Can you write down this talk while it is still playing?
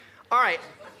All right,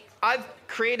 I've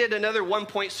created another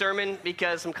one-point sermon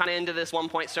because I'm kind of into this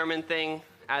one-point sermon thing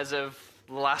as of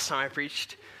the last time I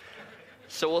preached.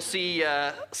 So we'll see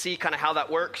kind of how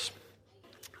that works.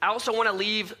 I also want to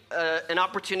leave an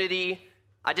opportunity.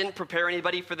 I didn't prepare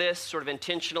anybody for this sort of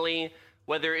intentionally,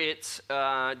 whether it's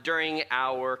during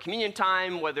our communion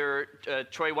time, whether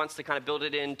Troy wants to kind of build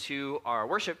it into our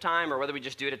worship time, or whether we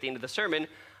just do it at the end of the sermon,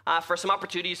 for some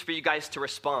opportunities for you guys to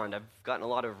respond. I've gotten a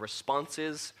lot of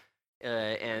responses,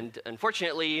 and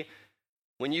unfortunately,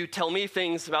 when you tell me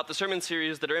things about the sermon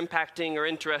series that are impacting or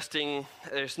interesting,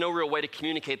 there's no real way to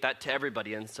communicate that to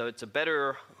everybody. And so it's a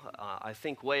better, I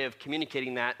think, way of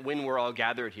communicating that when we're all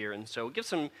gathered here. And so give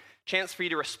some chance for you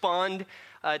to respond.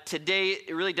 Today,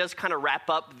 it really does kind of wrap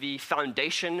up the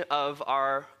foundation of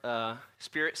our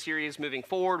Spirit series moving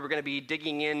forward. We're going to be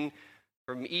digging in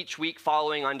from each week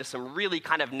following onto some really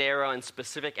kind of narrow and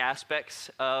specific aspects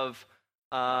of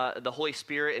the Holy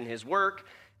Spirit and His work.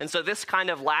 And so this kind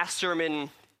of last sermon,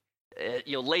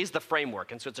 lays the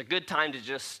framework. And so it's a good time to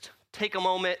just take a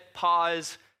moment,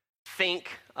 pause, think,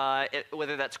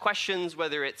 whether that's questions,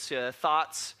 whether it's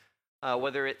thoughts,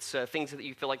 whether it's things that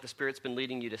you feel like the Spirit's been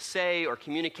leading you to say or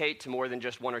communicate to more than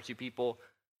just one or two people.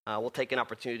 We'll take an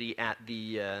opportunity at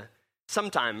the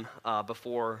sometime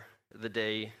before the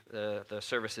day the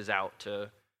service is out to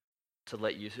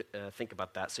let you think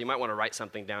about that. So you might want to write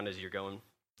something down as you're going.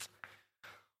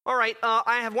 All right,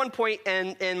 I have one point,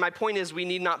 and my point is we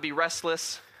need not be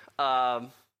restless.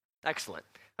 Excellent.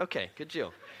 Okay, good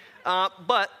deal.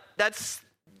 But that's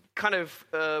kind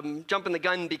of jumping the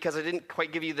gun because I didn't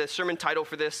quite give you the sermon title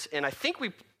for this, and I think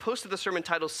we posted the sermon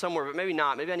title somewhere, but maybe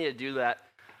not. Maybe I need to do that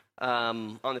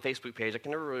on the Facebook page. I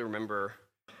can never really remember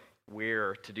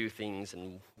where to do things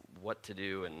and what to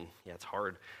do, and yeah, it's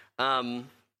hard.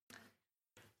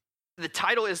 The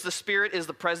title is The Spirit is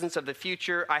the Presence of the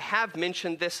Future. I have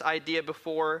mentioned this idea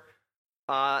before.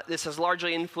 This is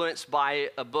largely influenced by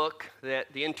a book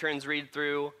that the interns read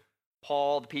through,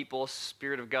 Paul, the People,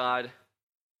 Spirit of God,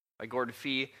 by Gordon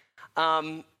Fee.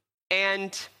 And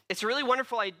it's a really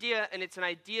wonderful idea, and it's an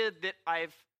idea that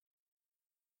I've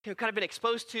kind of been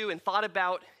exposed to and thought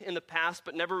about in the past,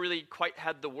 but never really quite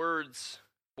had the words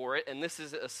for it. And this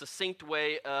is a succinct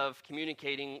way of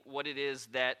communicating what it is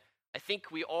that I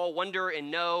think we all wonder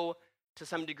and know to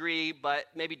some degree, but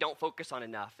maybe don't focus on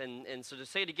enough. And so to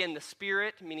say it again, the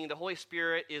Spirit, meaning the Holy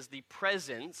Spirit, is the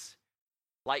presence,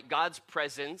 like God's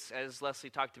presence, as Leslie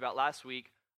talked about last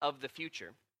week, of the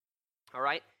future. All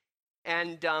right?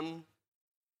 And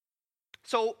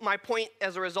so my point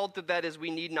as a result of that is we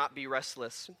need not be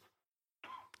restless.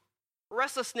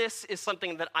 Restlessness is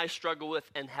something that I struggle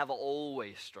with and have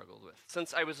always struggled with.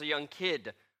 Since I was a young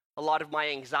kid, a lot of my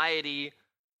anxiety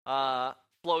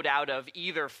flowed out of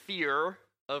either fear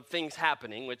of things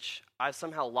happening, which I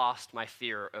somehow lost my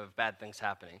fear of bad things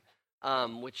happening,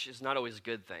 which is not always a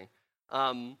good thing.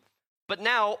 But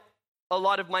now, a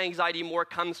lot of my anxiety more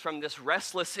comes from this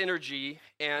restless energy,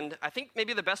 and I think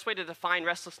maybe the best way to define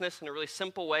restlessness in a really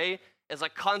simple way is a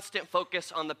constant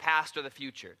focus on the past or the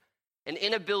future, an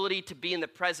inability to be in the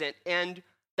present, and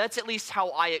that's at least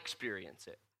how I experience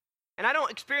it. And I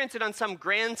don't experience it on some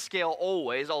grand scale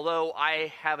always, although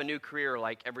I have a new career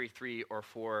like every 3 or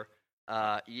 4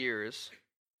 years.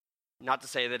 Not to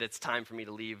say that it's time for me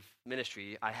to leave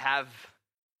ministry. I have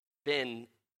been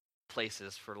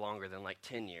places for longer than like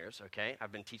 10 years, okay?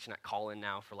 I've been teaching at Collin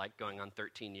now for like going on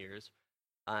 13 years,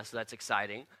 so that's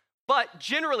exciting. But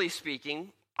generally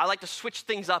speaking, I like to switch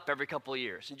things up every couple of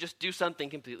years and just do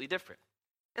something completely different.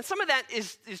 And some of that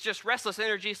is just restless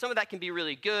energy. Some of that can be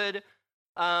really good.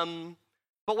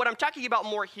 But what I'm talking about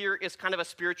more here is kind of a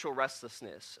spiritual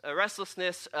restlessness, a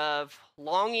restlessness of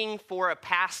longing for a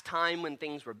past time when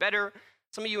things were better.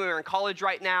 Some of you who are in college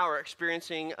right now are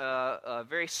experiencing a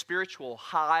very spiritual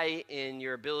high in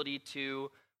your ability to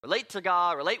relate to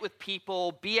God, relate with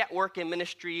people, be at work in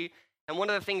ministry. And one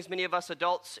of the things many of us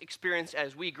adults experience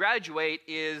as we graduate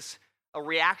is a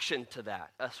reaction to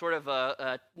that. A sort of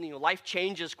life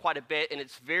changes quite a bit, and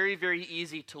it's very, very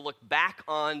easy to look back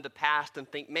on the past and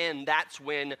think, man, that's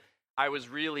when I was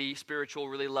really spiritual,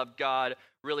 really loved God,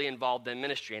 really involved in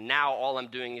ministry. And now all I'm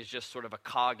doing is just sort of a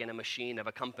cog in a machine of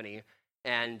a company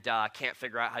and can't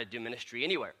figure out how to do ministry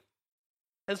anywhere.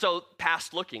 And so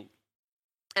past looking.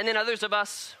 And then others of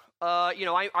us,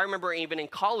 I remember even in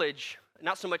college,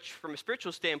 not so much from a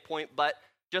spiritual standpoint, but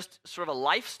just sort of a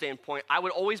life standpoint, I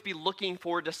would always be looking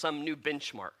forward to some new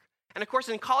benchmark. And of course,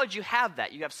 in college, you have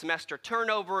that. You have semester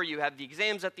turnover, you have the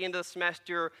exams at the end of the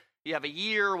semester, you have a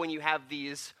year when you have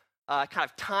these kind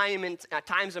of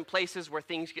times and places where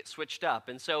things get switched up.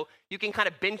 And so you can kind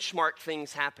of benchmark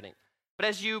things happening. But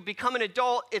as you become an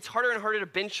adult, it's harder and harder to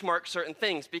benchmark certain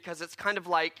things because it's kind of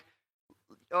like,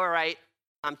 all right,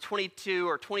 I'm 22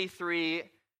 or 23.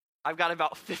 I've got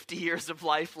about 50 years of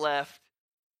life left.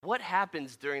 What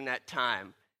happens during that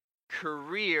time?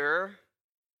 Career,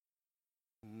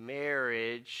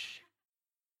 marriage,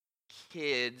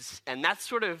 kids, and that's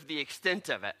sort of the extent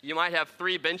of it. You might have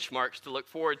 3 benchmarks to look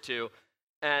forward to,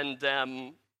 and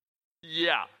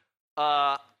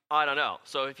I don't know.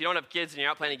 So if you don't have kids and you're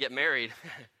not planning to get married,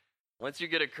 once you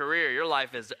get a career, your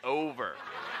life is over.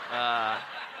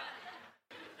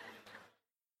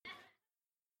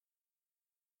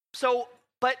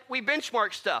 But we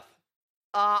benchmark stuff.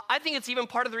 I think it's even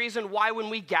part of the reason why when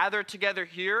we gather together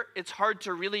here, it's hard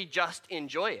to really just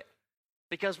enjoy it.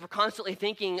 Because we're constantly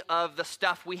thinking of the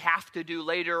stuff we have to do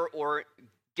later or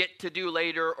get to do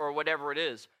later or whatever it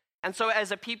is. And so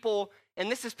as a people,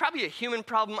 and this is probably a human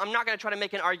problem, I'm not going to try to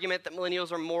make an argument that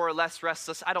millennials are more or less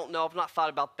restless. I don't know. I've not thought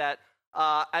about that.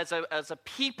 As a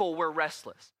people, we're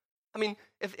restless. I mean,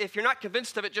 if you're not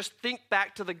convinced of it, just think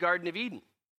back to the Garden of Eden.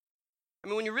 I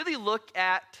mean, when you really look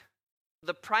at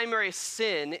the primary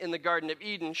sin in the Garden of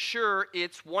Eden, sure,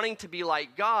 it's wanting to be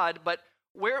like God, but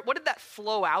what did that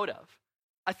flow out of?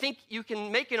 I think you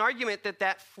can make an argument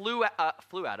that flowed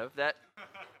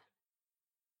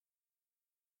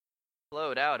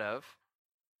out of.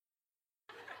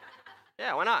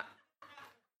 Yeah, why not?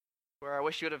 Where I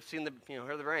wish you would have seen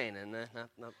heard the rain and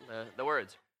the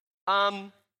words.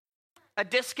 A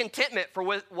discontentment for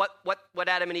what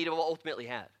Adam and Eve ultimately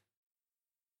had.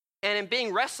 And in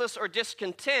being restless or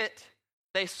discontent,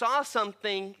 they saw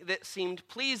something that seemed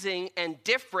pleasing and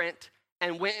different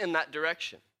and went in that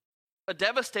direction. A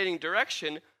devastating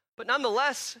direction, but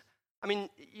nonetheless, I mean,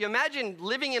 you imagine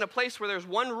living in a place where there's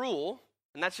one rule,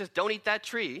 and that's just don't eat that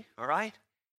tree, all right?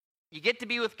 You get to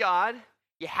be with God,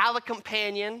 you have a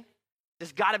companion,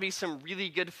 there's got to be some really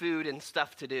good food and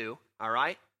stuff to do, all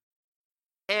right?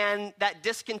 And that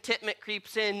discontentment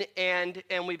creeps in, and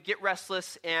we get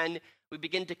restless, and we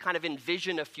begin to kind of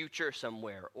envision a future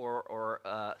somewhere or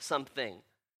something.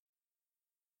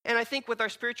 And I think with our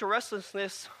spiritual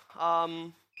restlessness,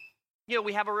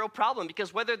 we have a real problem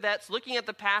because whether that's looking at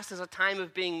the past as a time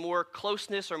of being more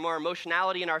closeness or more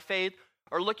emotionality in our faith,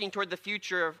 or looking toward the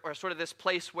future or sort of this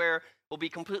place where we'll be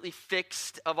completely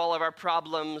fixed of all of our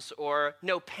problems or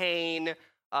no pain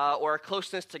or a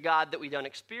closeness to God that we don't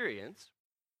experience,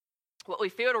 what we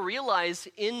fail to realize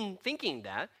in thinking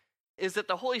that is that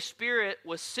the Holy Spirit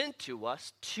was sent to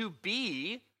us to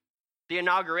be the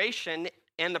inauguration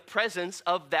and the presence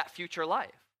of that future life.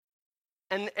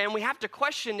 And we have to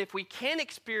question if we can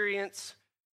experience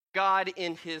God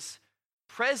in his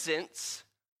presence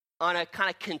on a kind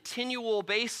of continual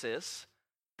basis,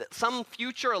 that some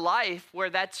future life where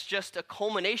that's just a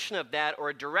culmination of that or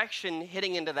a direction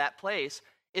hitting into that place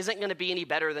isn't going to be any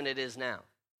better than it is now.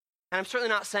 And I'm certainly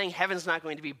not saying heaven's not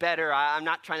going to be better. I'm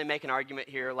not trying to make an argument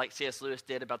here like C.S. Lewis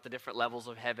did about the different levels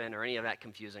of heaven or any of that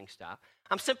confusing stuff.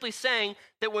 I'm simply saying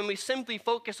that when we simply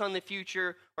focus on the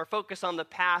future or focus on the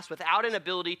past without an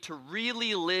ability to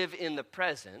really live in the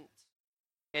present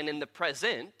and in the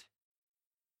present,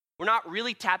 we're not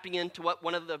really tapping into what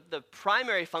one of the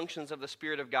primary functions of the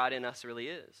Spirit of God in us really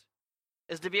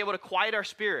is to be able to quiet our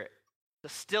spirit, to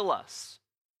still us.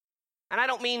 And I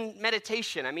don't mean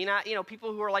meditation. I mean,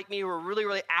 people who are like me who are really,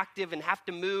 really active and have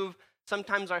to move,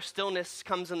 sometimes our stillness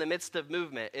comes in the midst of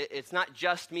movement. It's not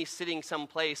just me sitting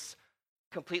someplace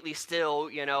completely still.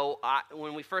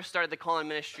 When we first started the Call-In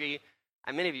Ministry,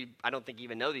 many of you, I don't think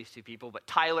even know these two people, but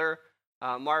Tyler,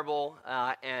 Marble,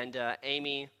 and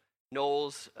Amy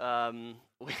Knowles,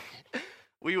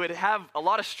 we would have a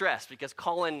lot of stress because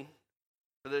Call-In,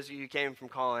 for those of you who came from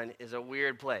Call-In, is a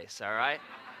weird place, all right?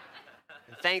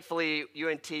 Thankfully,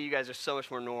 UNT, you guys are so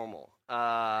much more normal.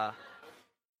 And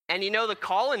the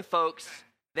Call-In folks,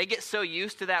 they get so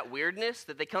used to that weirdness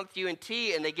that they come to UNT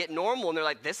and they get normal and they're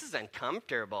like, this is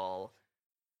uncomfortable.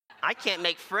 I can't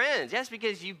make friends. Yes,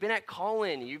 because you've been at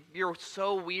Call-In. You're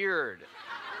so weird.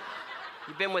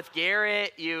 You've been with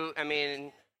Garrett.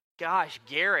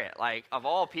 Garrett, like, of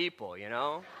all people,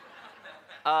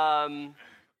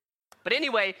 But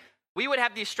anyway, we would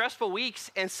have these stressful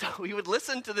weeks, and so we would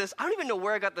listen to this. I don't even know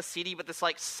where I got the CD, but this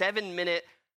 7-minute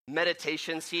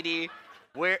meditation CD.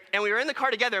 And we were in the car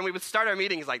together, and we would start our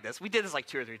meetings like this. We did this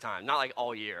 2 or 3 times, not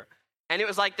all year. And it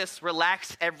was like this: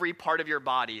 relax every part of your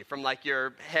body, from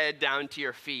your head down to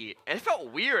your feet. And it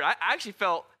felt weird. I actually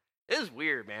felt it was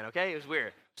weird, man. Okay, it was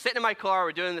weird. Sitting in my car,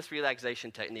 we're doing this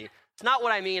relaxation technique. It's not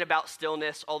what I mean about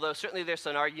stillness, although certainly there's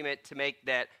an argument to make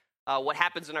that what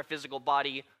happens in our physical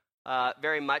body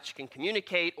very much can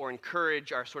communicate or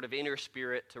encourage our sort of inner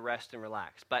spirit to rest and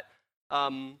relax. But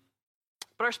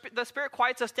But the Spirit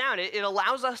quiets us down. It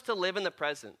allows us to live in the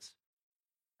presence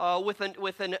with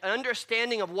an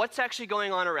understanding of what's actually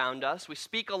going on around us. We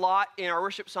speak a lot in our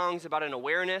worship songs about an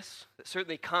awareness that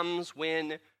certainly comes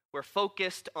when we're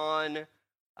focused on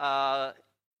the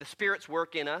Spirit's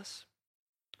work in us.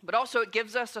 But also it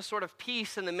gives us a sort of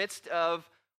peace in the midst of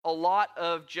a lot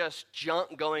of just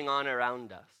junk going on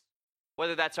around us.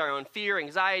 Whether that's our own fear,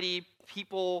 anxiety,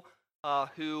 people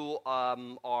who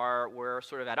we're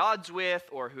sort of at odds with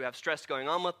or who have stress going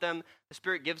on with them, the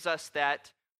Spirit gives us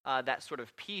that sort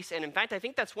of peace. And in fact, I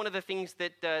think that's one of the things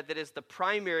that is the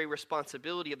primary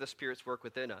responsibility of the Spirit's work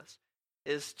within us,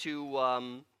 is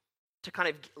to kind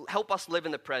of help us live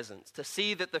in the presence, to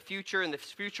see that the future and the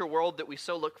future world that we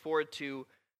so look forward to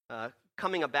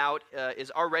coming about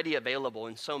is already available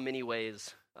in so many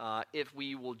ways if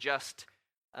we will just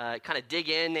kind of dig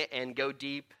in and go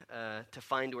deep to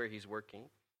find where he's working.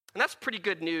 And that's pretty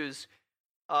good news,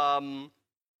 and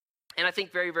I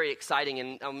think very, very exciting,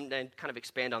 and I'm going to kind of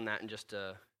expand on that in just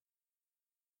a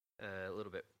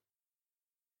little bit.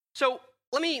 So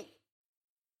let me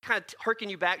kind of hearken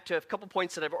you back to a couple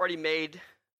points that I've already made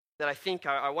that I think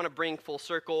I want to bring full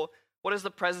circle. What does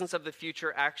the presence of the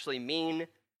future actually mean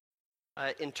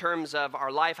in terms of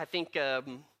our life? I think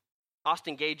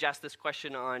Austin Gage asked this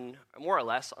question on, more or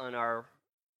less, on our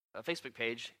Facebook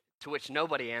page, to which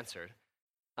nobody answered,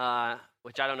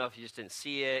 which I don't know if you just didn't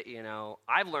see it. You know,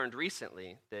 I've learned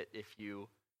recently that if you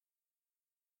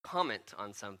comment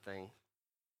on something,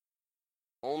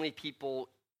 only people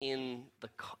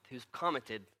who's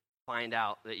commented find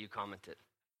out that you commented.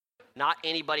 Not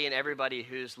anybody and everybody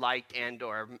who's liked and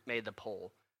or made the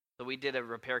poll. So we did a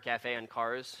repair cafe on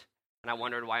cars, and I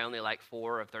wondered why only like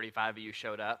 4 of 35 of you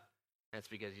showed up. And it's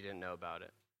because you didn't know about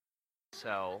it.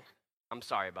 So I'm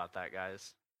sorry about that,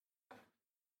 guys.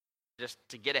 Just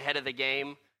to get ahead of the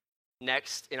game,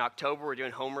 next in October we're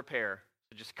doing home repair.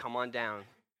 So just come on down.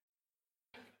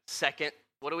 Second,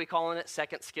 what are we calling it?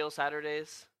 Second Skill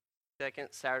Saturdays? Second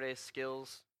Saturday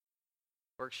Skills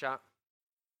Workshop?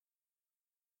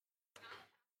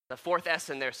 The fourth S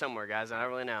in there somewhere, guys. I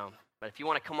don't really know. But if you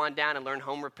want to come on down and learn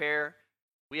home repair,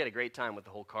 we had a great time with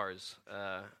the whole cars.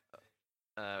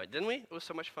 Didn't we? It was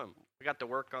so much fun. We got to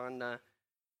work on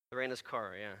Lorena's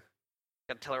car, yeah.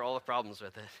 Got to tell her all the problems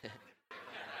with it.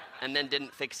 And then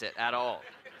didn't fix it at all.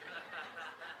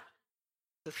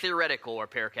 It's a theoretical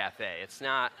repair cafe. It's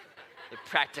not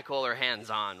practical or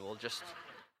hands-on. We'll just...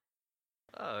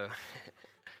 Oh.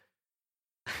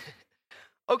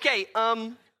 Okay,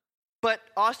 but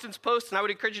Austin's post, and I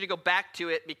would encourage you to go back to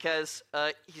it because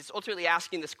he's ultimately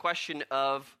asking this question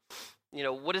of, you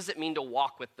know, what does it mean to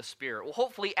walk with the Spirit? Well,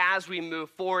 hopefully as we move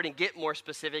forward and get more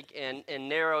specific and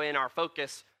narrow in our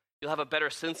focus, you'll have a better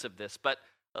sense of this. But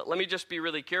let me just be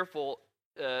really careful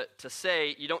to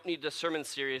say you don't need the sermon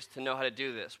series to know how to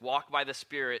do this. Walk by the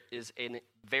Spirit is a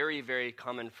very, very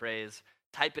common phrase.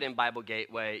 Type it in Bible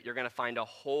Gateway. You're going to find a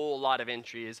whole lot of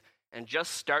entries, and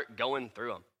just start going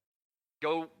through them.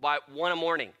 Go by one a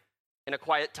morning in a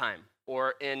quiet time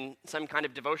or in some kind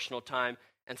of devotional time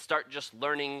and start just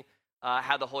learning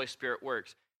how the Holy Spirit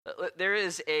works. There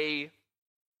is it's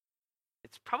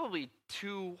probably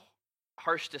too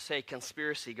harsh to say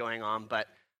conspiracy going on, but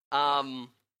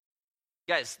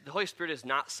guys, the Holy Spirit is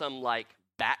not some like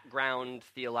background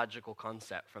theological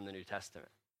concept from the New Testament.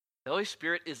 The Holy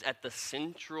Spirit is at the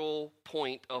central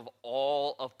point of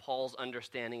all of Paul's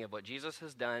understanding of what Jesus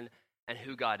has done and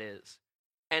who God is.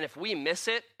 And if we miss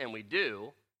it, and we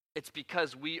do, it's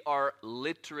because we are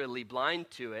literally blind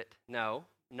to it. No,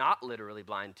 not literally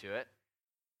blind to it.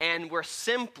 And we're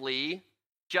simply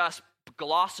just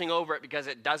glossing over it because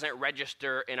it doesn't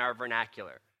register in our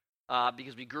vernacular.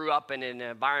 Because we grew up in an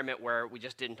environment where we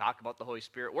just didn't talk about the Holy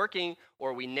Spirit working,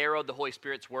 or we narrowed the Holy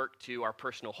Spirit's work to our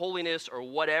personal holiness or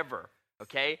whatever,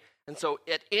 okay? And so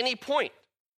at any point,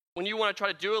 when you want to try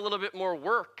to do a little bit more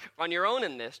work on your own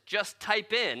in this, just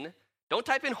don't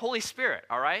type in Holy Spirit,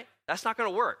 all right? That's not going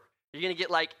to work. You're going to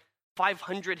get like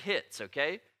 500 hits,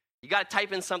 okay? You got to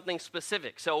type in something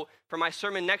specific. So for my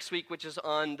sermon next week, which is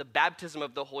on the baptism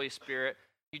of the Holy Spirit,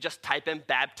 you just type in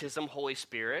baptism, Holy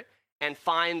Spirit, and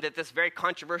find that this very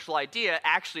controversial idea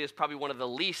actually is probably one of the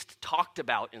least talked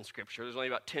about in Scripture. There's only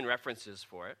about 10 references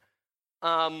for it.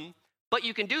 But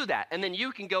you can do that, and then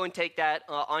you can go and take that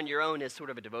on your own as sort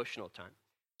of a devotional time.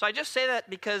 So I just say that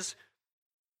because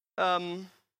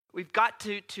we've got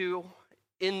to,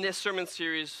 in this sermon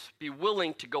series, be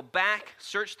willing to go back,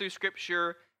 search through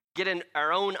Scripture, get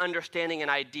our own understanding and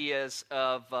ideas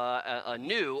of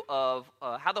anew of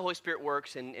how the Holy Spirit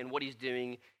works and what he's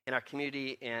doing in our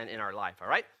community and in our life, all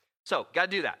right? So,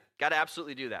 got to do that. Got to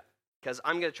absolutely do that. because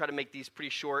I'm going to try to make these pretty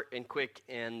short and quick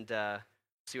and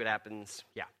see what happens.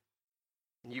 Yeah.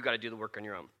 You got to do the work on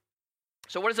your own.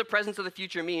 So what does the presence of the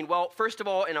future mean? Well, first of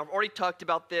all, and I've already talked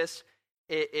about this,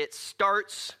 it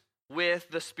starts with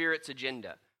the Spirit's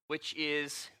agenda, which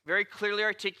is very clearly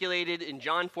articulated in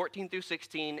John 14 through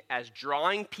 16 as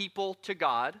drawing people to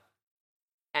God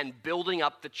and building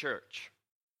up the church.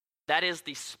 That is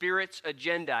the Spirit's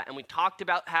agenda. And we talked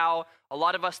about how a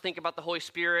lot of us think about the Holy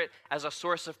Spirit as a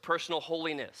source of personal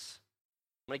holiness.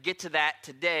 I'm going to get to that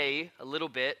today a little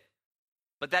bit,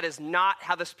 but that is not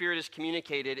how the Spirit is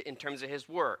communicated in terms of his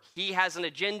work. He has an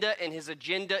agenda, and his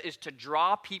agenda is to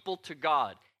draw people to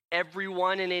God,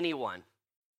 everyone and anyone,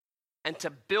 and to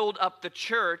build up the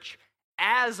church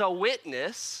as a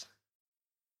witness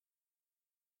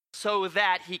so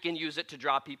that he can use it to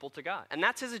draw people to God. And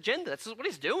that's his agenda. That's what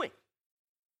he's doing.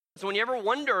 So when you ever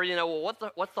wonder, well,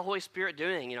 what's the Holy Spirit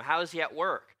doing? How is he at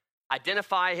work?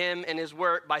 Identify him and his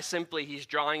work by simply he's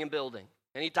drawing and building.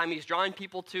 Anytime he's drawing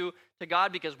people to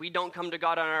God, because we don't come to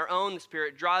God on our own, the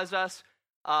Spirit draws us,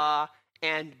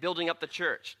 and building up the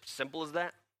church. Simple as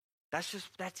that.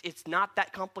 It's not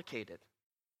that complicated.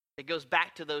 It goes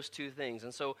back to those two things.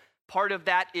 And so part of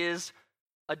that is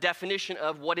a definition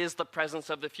of what is the presence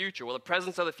of the future. Well, the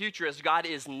presence of the future is God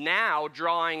is now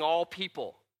drawing all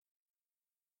people.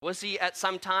 Was he at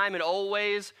some time and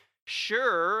always?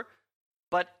 Sure,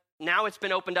 but now it's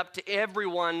been opened up to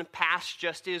everyone past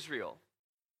just Israel.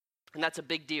 And that's a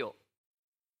big deal.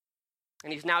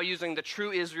 And he's now using the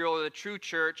true Israel, or the true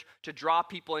church, to draw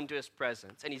people into his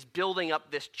presence. And he's building up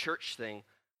this church thing,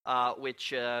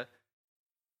 which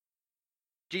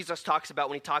Jesus talks about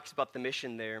when he talks about the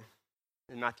mission there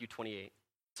in Matthew 28.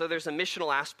 So there's a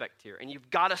missional aspect here. And you've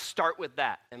got to start with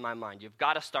that, in my mind. You've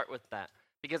got to start with that.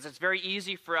 Because it's very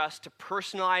easy for us to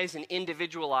personalize and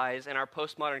individualize in our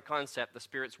postmodern concept the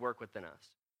Spirit's work within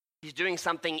us. He's doing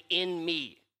something in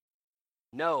me.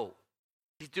 No.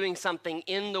 He's doing something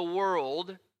in the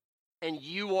world, and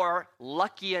you are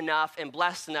lucky enough and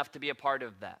blessed enough to be a part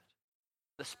of that.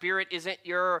 The Spirit isn't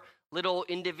your little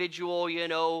individual,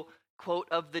 quote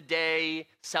of the day,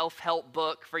 self-help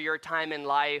book for your time in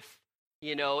life,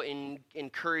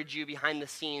 encourage you behind the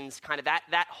scenes, kind of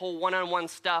that whole one-on-one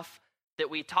stuff that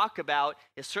we talk about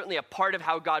is certainly a part of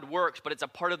how God works, but it's a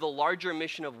part of the larger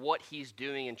mission of what he's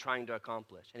doing and trying to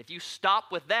accomplish. And if you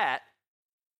stop with that,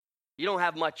 you don't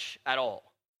have much at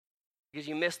all, because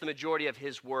you miss the majority of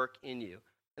his work in you.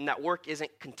 And that work isn't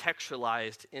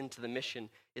contextualized into the mission.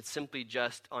 It's simply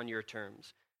just on your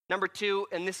terms. Number two,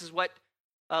 and this is what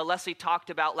Leslie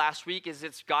talked about last week, is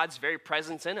it's God's very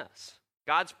presence in us.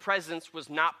 God's presence was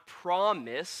not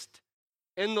promised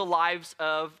in the lives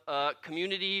of a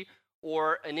community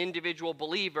or an individual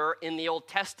believer in the Old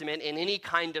Testament in any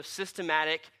kind of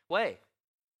systematic way.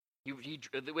 He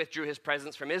withdrew his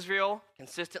presence from Israel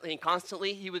consistently and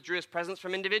constantly. He withdrew his presence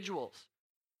from individuals.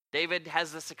 David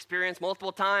has this experience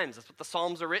multiple times. That's what the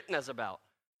Psalms are written as about.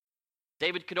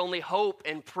 David could only hope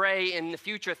and pray in the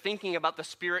future, thinking about the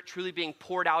Spirit truly being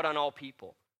poured out on all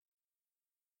people.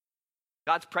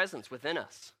 God's presence within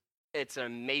us. It's an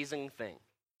amazing thing.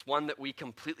 It's one that we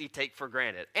completely take for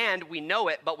granted. And we know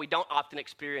it, but we don't often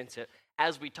experience it,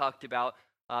 as we talked about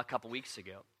a couple weeks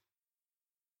ago.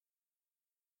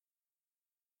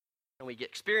 And we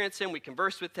experience him, we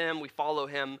converse with him, we follow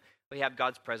him, we have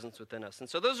God's presence within us. And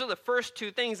so those are the first two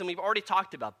things, and we've already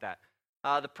talked about that.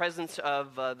 The presence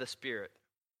of the Spirit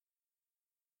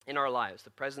in our lives, the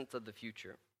presence of the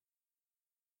future.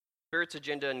 Spirit's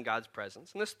agenda and God's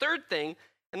presence. And this third thing,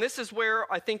 and this is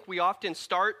where I think we often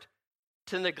start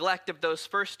to neglect of those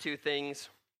first two things,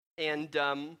 and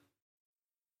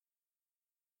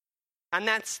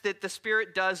that's that the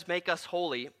Spirit does make us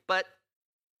holy, but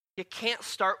you can't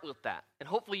start with that. And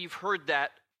hopefully you've heard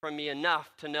that from me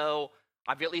enough to know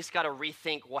I've at least got to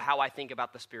rethink how I think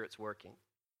about the Spirit's working.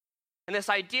 And this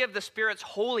idea of the Spirit's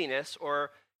holiness,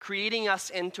 or creating us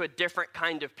into a different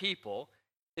kind of people,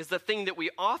 is the thing that we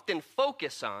often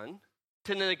focus on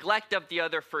to the neglect of the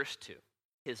other first two.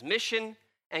 His mission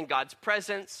and God's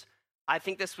presence. I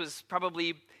think this was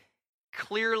probably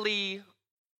clearly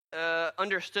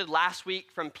understood last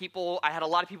week from people. I had a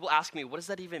lot of people asking me, what does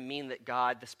that even mean that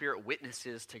God, the Spirit,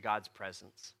 witnesses to God's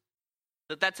presence?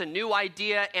 That's a new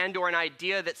idea, and or an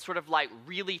idea that's sort of like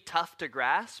really tough to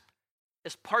grasp,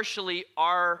 is partially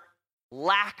our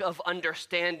lack of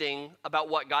understanding about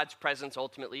what God's presence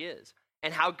ultimately is,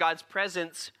 and how God's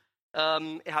presence,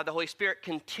 how the Holy Spirit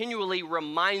continually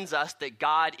reminds us that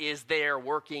God is there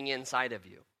working inside of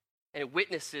you, and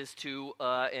witnesses to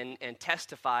and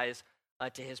testifies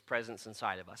to his presence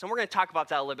inside of us. And we're going to talk about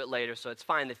that a little bit later, so it's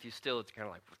fine if you still, it's kind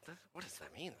of like, what does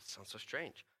that mean? That sounds so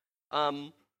strange.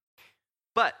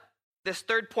 But this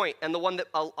third point, and the one that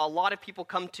a lot of people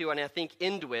come to and I think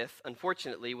end with,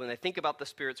 unfortunately, when they think about the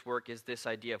Spirit's work, is this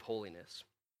idea of holiness.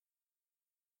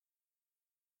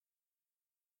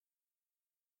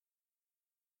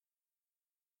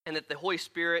 And that the Holy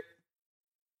Spirit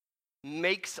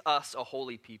makes us a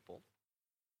holy people.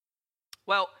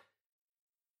 Well,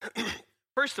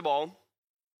 first of all,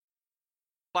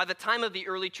 by the time of the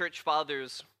early church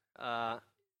fathers,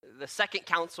 the second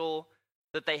council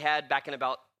that they had back in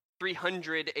about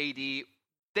 300 AD,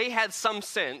 they had some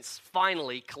sense,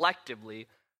 finally, collectively,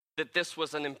 that this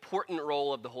was an important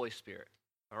role of the Holy Spirit,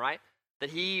 all right?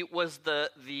 That he was the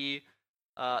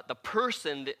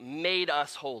person that made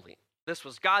us holy. This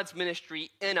was God's ministry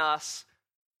in us,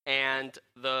 and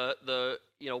the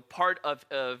part of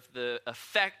the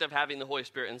effect of having the Holy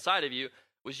Spirit inside of you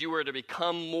was you were to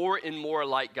become more and more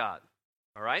like God,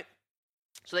 all right?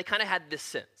 So they kind of had this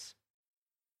sense.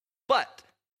 But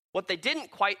what they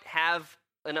didn't quite have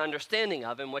an understanding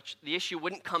of, and which the issue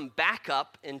wouldn't come back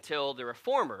up until the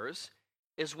Reformers,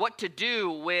 is what to do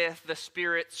with the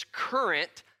Spirit's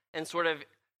current and sort of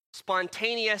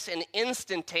spontaneous and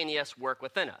instantaneous work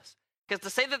within us. Because to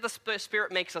say that the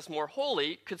Spirit makes us more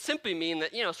holy could simply mean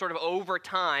that, sort of over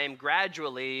time,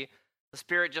 gradually, the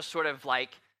Spirit just sort of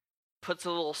like puts a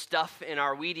little stuff in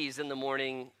our Wheaties in the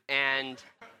morning and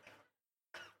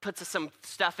puts some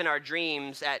stuff in our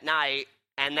dreams at night,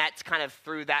 and that's kind of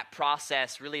through that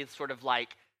process really sort of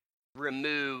like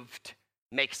removed,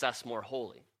 makes us more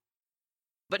holy.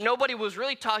 But nobody was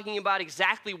really talking about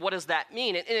exactly what does that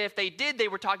mean. And if they did, they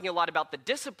were talking a lot about the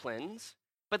disciplines.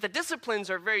 But the disciplines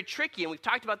are very tricky, and we've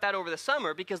talked about that over the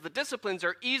summer, because the disciplines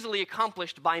are easily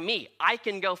accomplished by me. I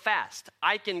can go fast.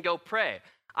 I can go pray.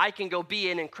 I can go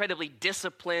be an incredibly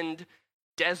disciplined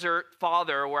desert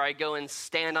father where I go and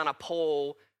stand on a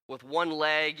pole with one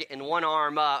leg and one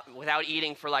arm up without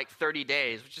eating for like 30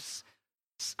 days, which is,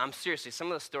 I'm seriously, some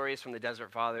of the stories from the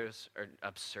desert fathers are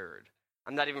absurd.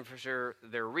 I'm not even for sure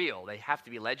they're real. They have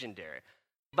to be legendary.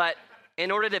 But in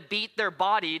order to beat their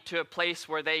body to a place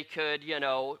where they could,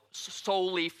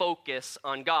 solely focus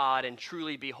on God and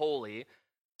truly be holy,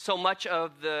 so much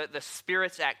of the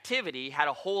Spirit's activity had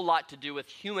a whole lot to do with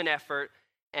human effort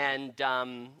and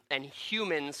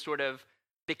humans sort of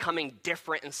becoming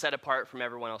different and set apart from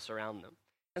everyone else around them.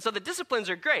 And so the disciplines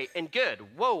are great and good.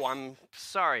 Whoa, I'm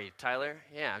sorry, Tyler.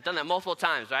 Yeah, I've done that multiple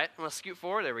times, right? I'm going to scoot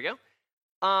forward. There we go.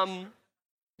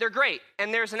 They're great,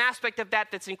 and there's an aspect of that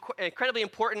that's incredibly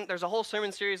important. There's a whole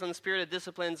sermon series on the spirit of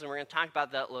disciplines, and we're going to talk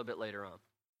about that a little bit later on.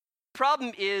 The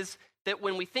problem is that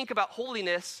when we think about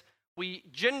holiness, we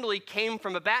generally came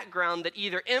from a background that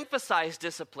either emphasized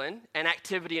discipline and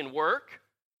activity and work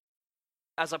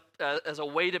as a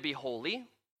way to be holy,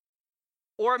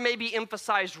 or maybe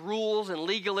emphasized rules and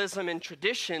legalism and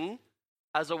tradition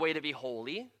as a way to be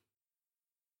holy,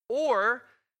 or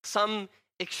some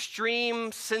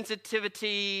extreme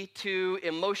sensitivity to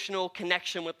emotional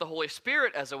connection with the Holy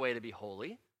Spirit as a way to be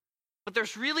holy. But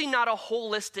there's really not a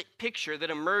holistic picture that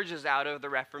emerges out of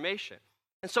the Reformation.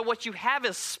 And so what you have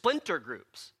is splinter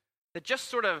groups that just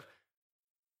sort of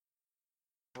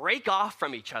break off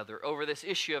from each other over this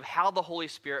issue of how the Holy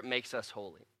Spirit makes us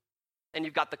holy. And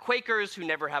you've got the Quakers who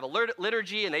never have a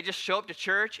liturgy, and they just show up to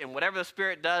church, and whatever the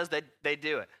Spirit does, they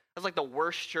do it. That's like the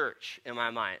worst church in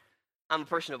my mind. I'm a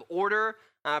person of order.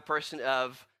 I'm a person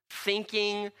of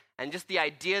thinking, and just the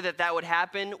idea that would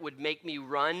happen would make me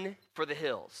run for the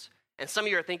hills. And some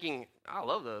of you are thinking, I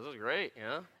love those. Those are great,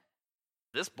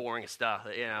 This boring stuff,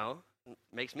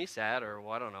 makes me sad, or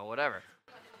well, I don't know, whatever.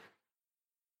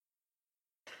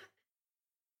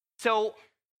 So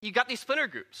you got these splinter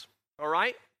groups, all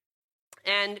right?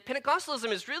 And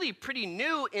Pentecostalism is really pretty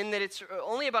new in that it's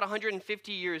only about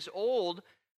 150 years old,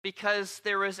 because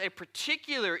there was a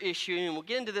particular issue, and we'll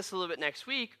get into this a little bit next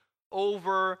week,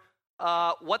 over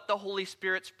what the Holy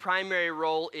Spirit's primary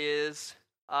role is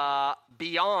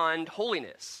beyond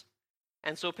holiness.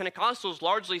 And so Pentecostals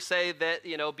largely say that,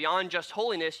 beyond just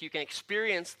holiness, you can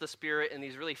experience the Spirit in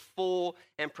these really full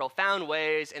and profound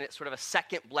ways, and it's sort of a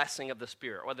second blessing of the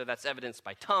Spirit, whether that's evidenced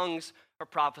by tongues or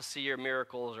prophecy or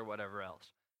miracles or whatever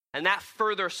else. And that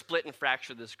further split and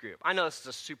fractured this group. I know this is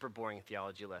a super boring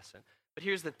theology lesson, but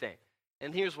here's the thing,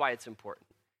 and here's why it's important.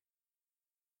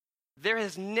 There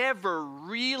has never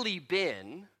really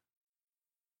been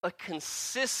a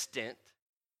consistent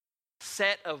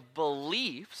set of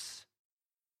beliefs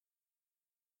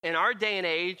in our day and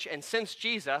age and since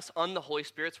Jesus on the Holy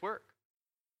Spirit's work.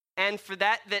 And for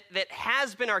that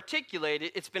has been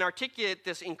articulated, it's been articulated at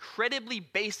this incredibly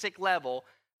basic level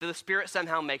that the Spirit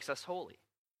somehow makes us holy.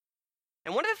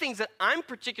 And one of the things that I'm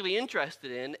particularly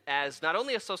interested in as not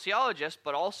only a sociologist,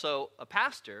 but also a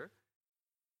pastor,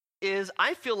 is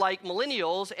I feel like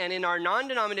millennials and in our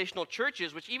non-denominational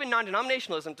churches, which even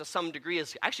non-denominationalism to some degree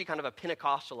is actually kind of a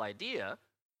Pentecostal idea,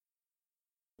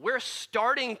 we're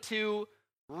starting to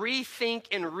rethink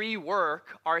and rework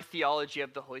our theology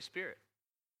of the Holy Spirit.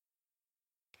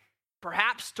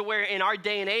 Perhaps to where in our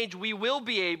day and age, we will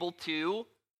be able to,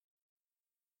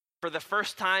 for the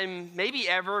first time, maybe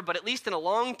ever, but at least in a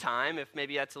long time, if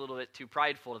maybe that's a little bit too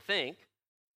prideful to think,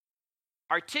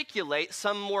 articulate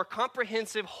some more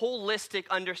comprehensive, holistic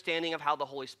understanding of how the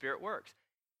Holy Spirit works.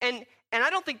 And I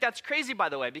don't think that's crazy, by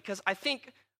the way, because I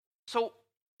think, so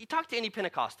you talk to any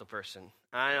Pentecostal person,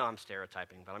 I know I'm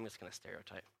stereotyping, but I'm just going to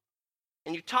stereotype.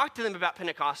 And you talk to them about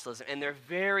Pentecostalism, and they're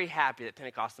very happy that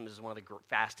Pentecostalism is one of the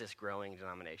fastest growing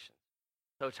denominations.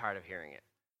 So tired of hearing it.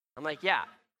 I'm like, yeah,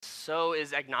 so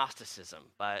is agnosticism,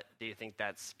 but do you think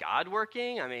that's God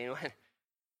working? I mean,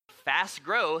 fast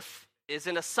growth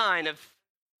isn't a sign of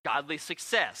godly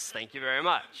success. Thank you very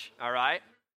much, all right?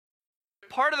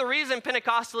 Part of the reason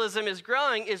Pentecostalism is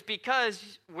growing is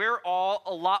because we're all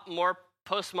a lot more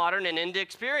postmodern and into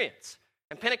experience.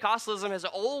 And Pentecostalism has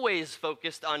always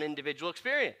focused on individual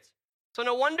experience. So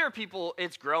no wonder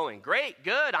it's growing. Great,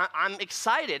 good, I'm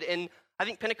excited. And I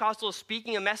think Pentecostal is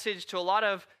speaking a message to a lot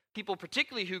of people,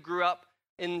 particularly who grew up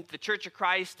in the Church of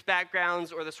Christ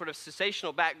backgrounds or the sort of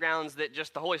cessational backgrounds that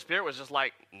just the Holy Spirit was just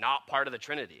like not part of the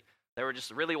Trinity. They were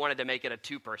just really wanted to make it a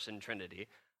two-person Trinity.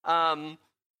 What's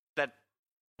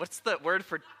the word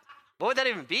for, what would that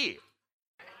even be?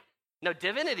 No,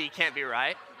 divinity can't be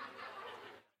right.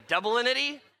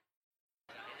 Doubleity?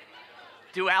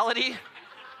 Duality?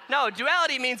 No,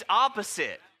 duality means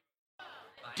opposite.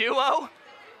 Duo?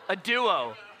 A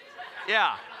duo.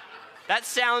 Yeah. That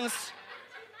sounds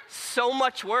so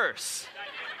much worse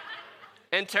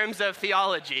in terms of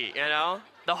theology, you know?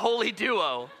 The holy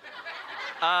duo.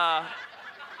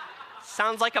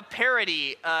 Sounds like a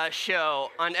parody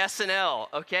show on SNL,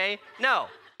 okay? No,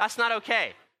 that's not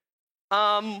okay.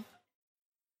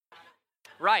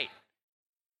 Right.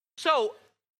 So,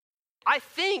 I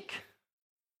think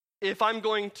if I'm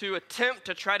going to attempt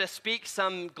to try to speak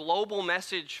some global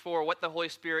message for what the Holy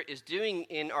Spirit is doing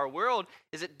in our world,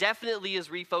 is it definitely is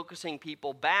refocusing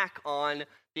people back on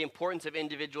the importance of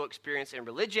individual experience in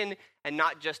religion and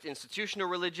not just institutional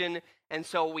religion. And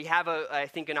so we have, I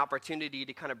think, an opportunity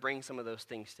to kind of bring some of those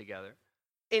things together.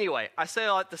 Anyway, I say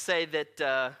all that to say that,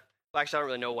 well, actually, I don't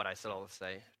really know what I said all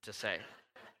to say.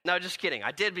 No, just kidding.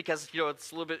 I did because,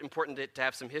 it's a little bit important to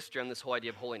have some history on this whole idea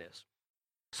of holiness.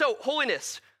 So,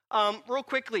 holiness, real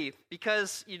quickly,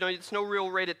 because, it's no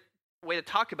real way to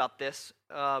talk about this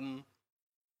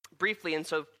briefly, and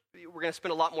so we're going to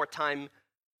spend a lot more time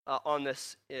on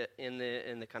this in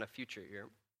the kind of future here.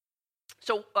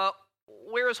 So,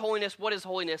 where is holiness? What is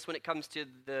holiness when it comes to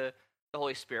the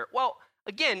Holy Spirit? Well,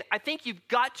 again, I think you've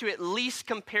got to at least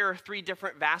compare three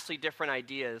vastly different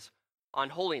ideas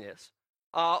on holiness.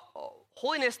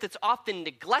 Holiness that's often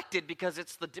neglected because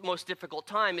it's the most difficult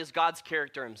time is God's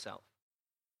character himself.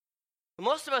 When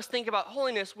most of us think about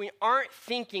holiness, we aren't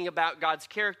thinking about God's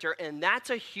character, and that's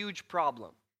a huge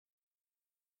problem.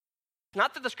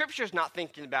 Not that the Scripture is not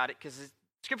thinking about it, because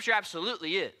Scripture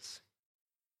absolutely is.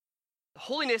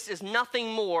 Holiness is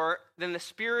nothing more than the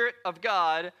Spirit of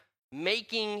God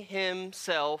making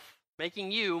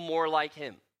you more like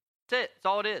him. That's it. That's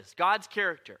all it is. God's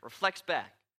character reflects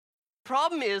back.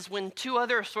 Problem is when two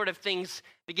other sort of things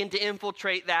begin to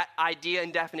infiltrate that idea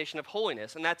and definition of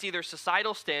holiness, and that's either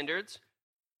societal standards,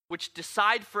 which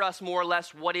decide for us more or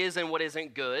less what is and what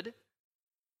isn't good,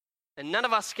 and none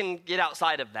of us can get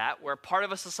outside of that. We're part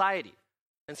of a society.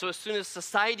 And so as soon as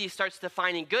society starts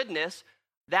defining goodness,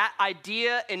 that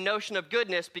idea and notion of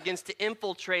goodness begins to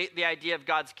infiltrate the idea of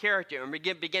God's character, and we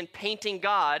begin painting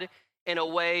God in a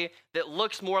way that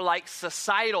looks more like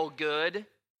societal good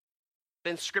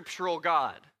than scriptural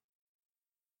God.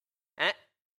 And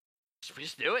we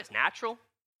just do it, it's natural.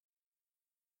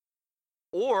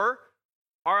 Or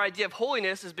our idea of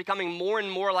holiness is becoming more and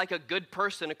more like a good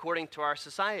person according to our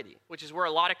society, which is where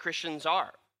a lot of Christians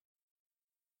are.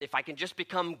 If I can just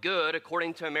become good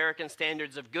according to American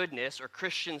standards of goodness or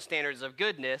Christian standards of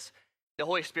goodness, the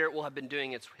Holy Spirit will have been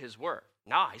doing his work.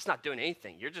 Nah, he's not doing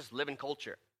anything. You're just living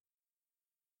culture.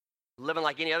 Living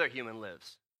like any other human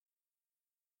lives.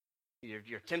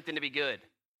 You're attempting to be good.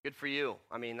 Good for you.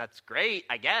 I mean, that's great,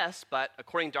 I guess, but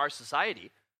according to our society,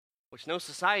 which no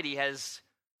society has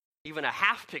even a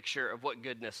half picture of what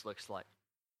goodness looks like.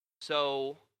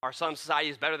 So, are some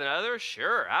societies better than others?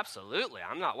 Sure, absolutely.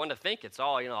 I'm not one to think it's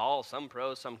all, all some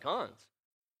pros, some cons.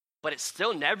 but it's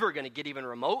still never going to get even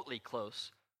remotely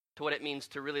close to what it means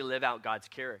to really live out God's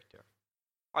character.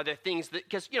 Are there things that,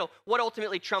 because, what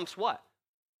ultimately trumps what?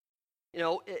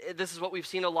 This is what we've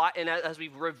seen a lot as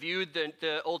we've reviewed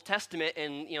the Old Testament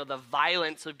and, the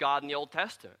violence of God in the Old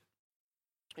Testament.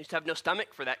 We just have no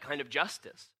stomach for that kind of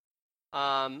justice.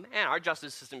 And our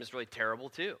justice system is really terrible,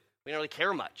 too. We don't really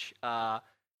care much.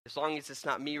 As long as it's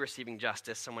not me receiving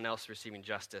justice, someone else receiving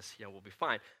justice, we'll be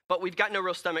fine. But we've got no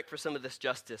real stomach for some of this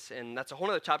justice, and that's a whole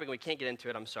other topic, and we can't get into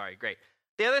it. I'm sorry. Great.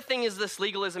 The other thing is this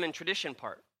legalism and tradition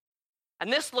part.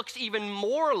 And this looks even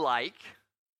more like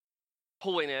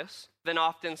holiness than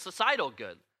often societal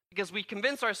good, because we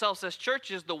convince ourselves as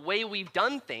churches the way we've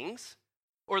done things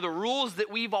or the rules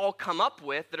that we've all come up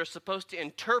with that are supposed to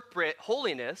interpret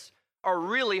holiness are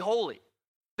really holy.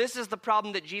 This is the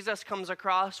problem that Jesus comes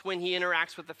across when he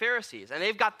interacts with the Pharisees. And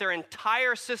they've got their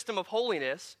entire system of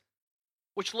holiness,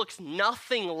 which looks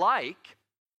nothing like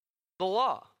the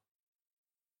law,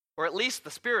 or at least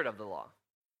the spirit of the law.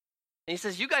 And he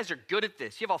says, you guys are good at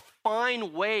this. You have a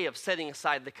fine way of setting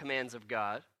aside the commands of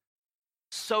God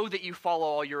so that you follow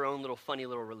all your own funny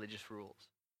little religious rules.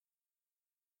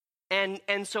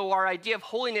 And so our idea of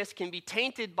holiness can be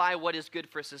tainted by what is good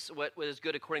what is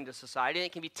good according to society, and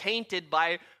it can be tainted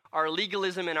by our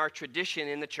legalism and our tradition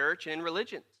in the church and in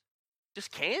religions. It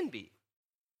just can be.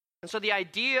 And so the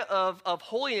idea of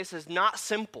holiness is not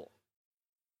simple.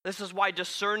 This is why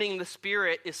discerning the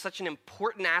Spirit is such an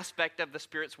important aspect of the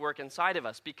Spirit's work inside of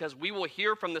us, because we will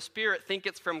hear from the Spirit, think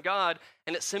it's from God,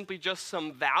 and it's simply just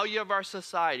some value of our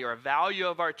society or a value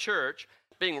of our church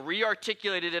being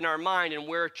re-articulated in our mind, and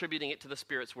we're attributing it to the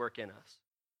Spirit's work in us.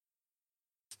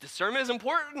 Discernment is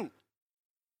important.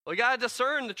 We got to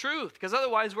discern the truth, because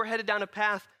otherwise we're headed down a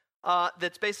path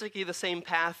that's basically the same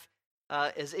path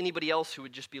as anybody else who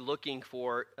would just be looking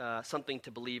for something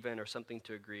to believe in or something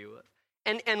to agree with.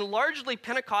 And largely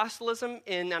Pentecostalism,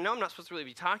 and I know I'm not supposed to really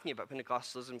be talking about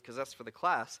Pentecostalism because that's for the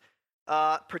class,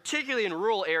 particularly in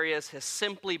rural areas, has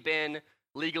simply been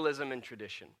legalism and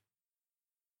tradition.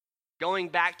 Going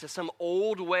back to some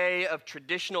old way of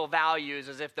traditional values,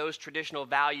 as if those traditional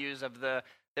values of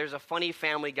there's a funny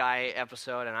Family Guy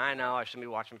episode, and I know I shouldn't be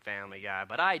watching Family Guy,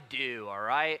 but I do, all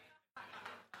right?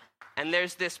 And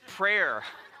there's this prayer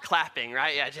clapping,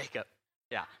 right? Yeah, Jacob.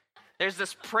 Yeah. There's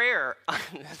this prayer,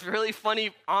 this really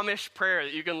funny Amish prayer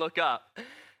that you can look up.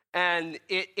 And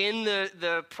in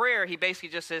the prayer, he basically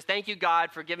just says, thank you,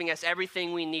 God, for giving us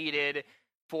everything we needed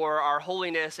for our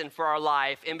holiness and for our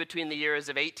life in between the years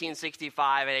of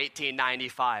 1865 and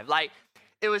 1895.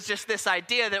 It was just this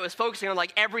idea that was focusing on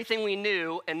everything we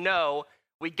knew and know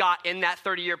we got in that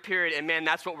 30-year period, and man,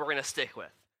 that's what we're going to stick with.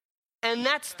 And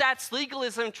that's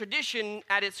legalism tradition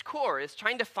at its core, is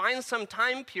trying to find some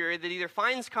time period that either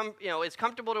is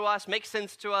comfortable to us, makes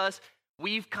sense to us,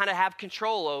 we've kind of have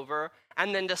control over,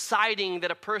 and then deciding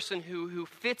that a person who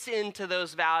fits into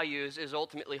those values is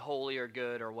ultimately holy or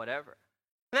good or whatever.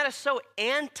 And that is so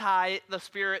anti the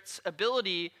Spirit's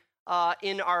ability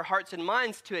in our hearts and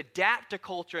minds to adapt to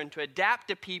culture and to adapt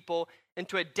to people and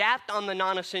to adapt on the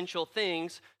non-essential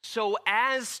things so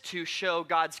as to show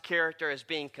God's character as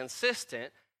being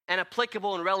consistent and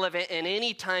applicable and relevant in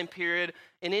any time period,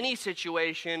 in any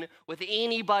situation, with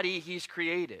anybody he's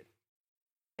created.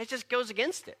 It just goes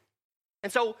against it.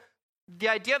 And so the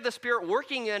idea of the Spirit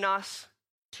working in us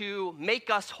to make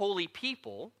us holy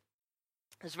people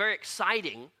is very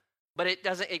exciting, but it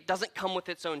doesn't come with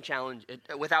its own challenge,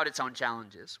 without its own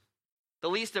challenges. The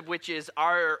least of which is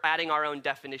adding our own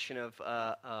definition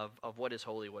of what is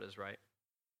holy, what is right.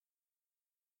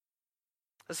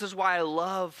 This is why I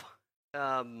love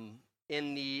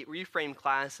in the Reframe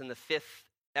class in the 5th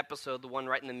episode, the one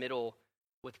right in the middle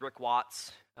with Rick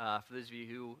Watts. For those of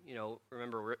you who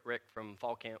remember Rick from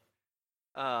fall camp.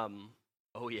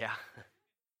 Oh yeah,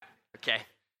 okay.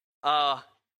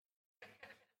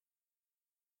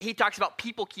 He talks about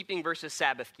people keeping versus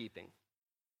Sabbath keeping,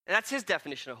 and that's his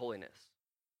definition of holiness.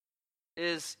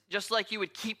 Is just like you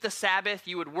would keep the Sabbath,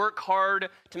 you would work hard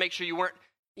to make sure you weren't,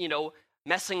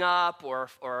 messing up or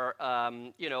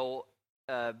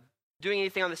doing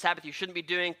anything on the Sabbath you shouldn't be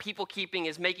doing. People keeping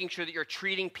is making sure that you're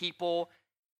treating people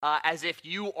as if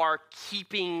you are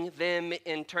keeping them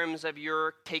in terms of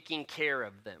you're taking care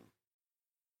of them.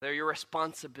 They're your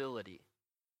responsibility.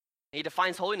 And he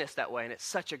defines holiness that way, and it's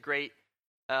such a great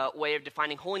way of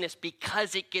defining holiness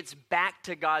because it gets back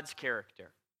to God's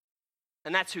character.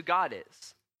 And that's who God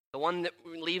is. The one that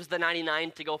leaves the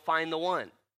 99 to go find the one.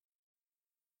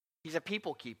 He's a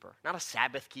people keeper, not a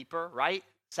Sabbath keeper, right?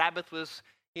 Sabbath was,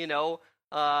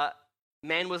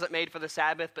 man wasn't made for the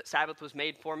Sabbath, but Sabbath was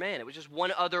made for man. It was just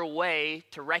one other way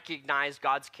to recognize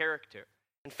God's character.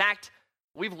 In fact,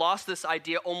 we've lost this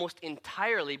idea almost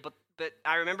entirely, but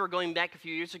I remember going back a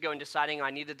few years ago and deciding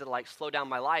I needed to slow down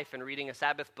my life and reading a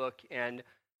Sabbath book, and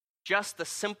just the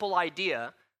simple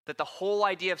idea that the whole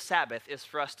idea of Sabbath is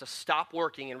for us to stop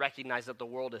working and recognize that the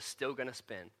world is still going to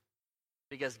spin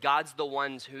because God's the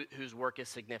ones whose work is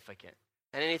significant,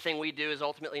 and anything we do is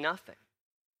ultimately nothing.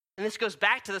 And this goes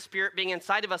back to the Spirit being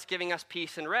inside of us, giving us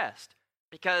peace and rest,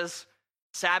 because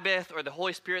Sabbath or the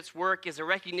Holy Spirit's work is a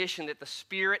recognition that the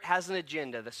Spirit has an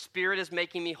agenda. The Spirit is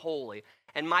making me holy.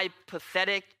 And my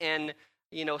pathetic and,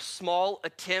 small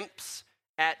attempts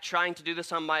at trying to do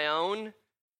this on my own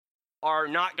are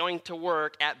not going to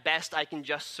work. At best, I can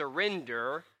just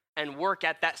surrender and work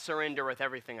at that surrender with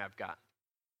everything I've got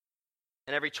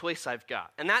and every choice I've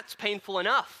got. And that's painful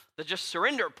enough, the just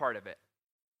surrender part of it,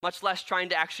 much less trying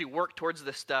to actually work towards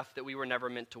the stuff that we were never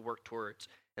meant to work towards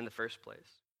in the first place.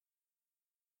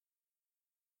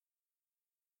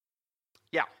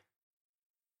 Yeah.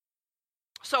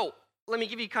 So let me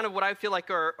give you kind of what I feel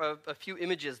like are a few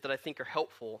images that I think are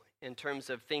helpful in terms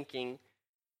of thinking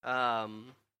about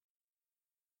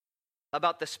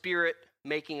the Spirit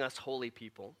making us holy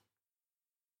people.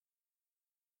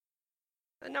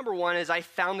 And number one is I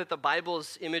found that the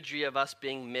Bible's imagery of us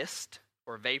being mist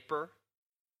or vapor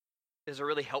is a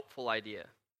really helpful idea.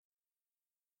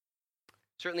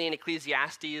 Certainly in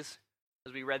Ecclesiastes,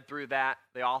 as we read through that,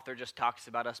 the author just talks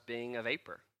about us being a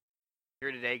vapor.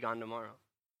 Here today, gone tomorrow.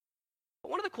 But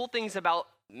one of the cool things about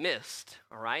mist,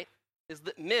 all right, is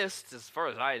that mist, as far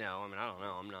as I know, I don't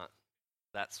know, I'm not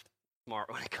that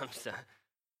smart when it comes to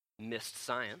mist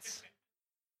science.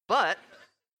 But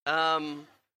all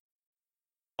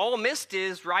mist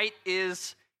is, right,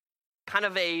 is kind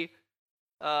of a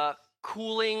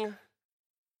cooling,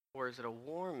 or is it a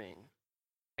warming?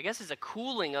 I guess it's a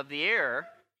cooling of the air.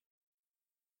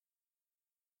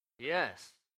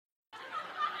 Yes.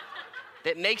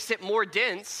 That makes it more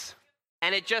dense,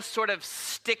 and it just sort of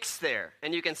sticks there,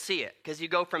 and you can see it, because you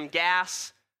go from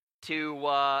gas to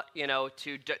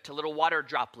little water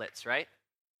droplets, right?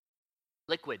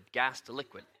 Liquid, gas to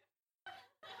liquid.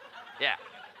 Yeah.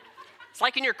 It's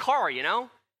like in your car,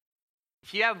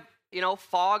 If you have,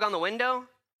 fog on the window,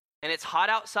 and it's hot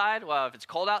outside, well, if it's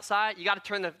cold outside, you got to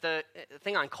turn the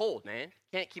thing on cold, man.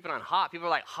 You can't keep it on hot. People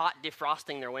are like hot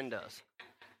defrosting their windows.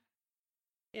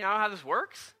 You know how this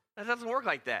works? That doesn't work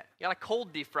like that. You got to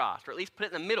cold defrost, or at least put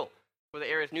it in the middle where the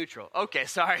air is neutral. Okay,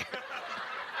 sorry.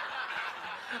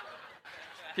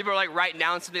 People are like writing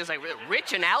down something that's like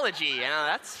rich analogy.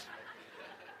 That's...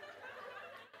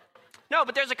 No,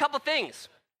 but there's a couple things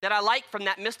that I like from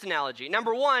that mist analogy.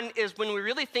 Number one is when we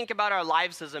really think about our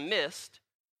lives as a mist,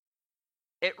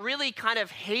 it really kind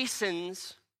of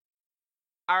hastens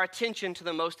our attention to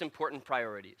the most important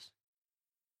priorities.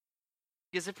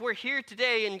 Because if we're here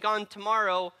today and gone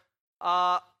tomorrow,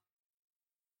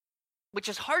 which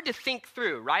is hard to think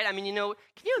through, right? Can you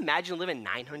imagine living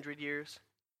 900 years?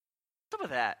 What's up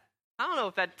with that? I don't know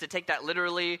if to take that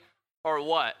literally or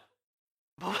what.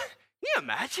 But can you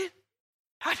imagine?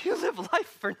 How do you live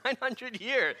life for 900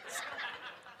 years?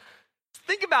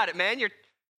 Think about it, man.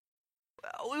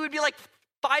 We would be like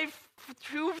 2%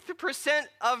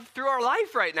 through our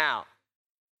life right now.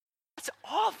 That's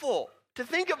awful to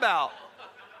think about.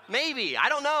 Maybe. I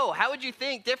don't know. How would you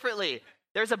think differently?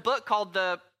 There's a book called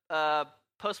The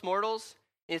Postmortals.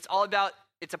 And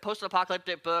it's a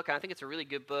post-apocalyptic book, and I think it's a really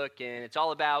good book, and it's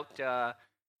all about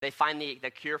they find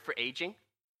the cure for aging.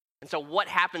 And so what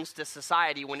happens to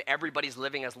society when everybody's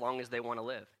living as long as they want to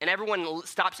live? And everyone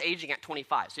stops aging at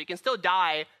 25. So you can still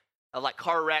die of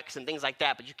car wrecks and things like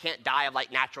that, but you can't die of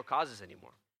natural causes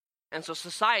anymore. And so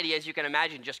society, as you can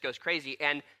imagine, just goes crazy.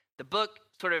 And the book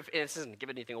sort of, and this doesn't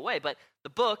give anything away, but the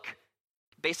book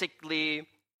basically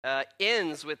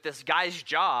ends with this guy's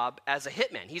job as a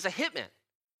hitman. He's a hitman.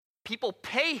 People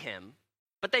pay him,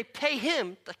 but they pay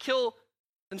him to kill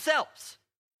themselves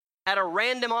at a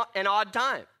random and odd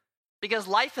time because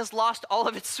life has lost all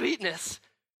of its sweetness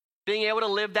being able to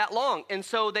live that long. And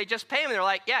so they just pay him. And they're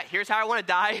like, yeah, here's how I want to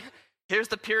die. Here's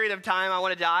the period of time I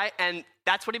want to die. And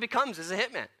that's what he becomes, as a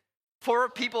hitman for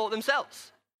people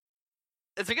themselves.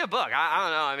 It's a good book. I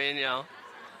don't know.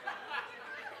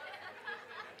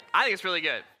 I think it's really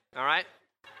good. All right.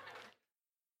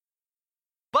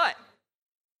 But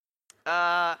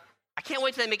I can't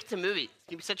wait till they make it to a movie. It's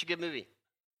going to be such a good movie.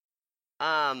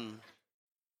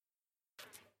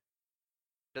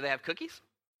 Do they have cookies?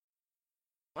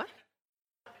 What?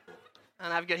 I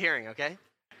don't have good hearing, okay?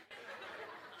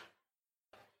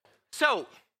 So,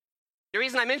 the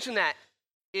reason I mention that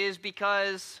is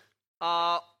because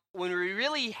when we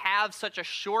really have such a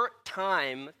short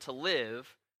time to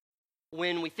live,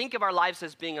 when we think of our lives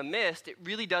as being a mist, it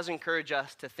really does encourage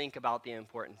us to think about the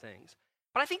important things.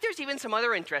 But I think there's even some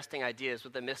other interesting ideas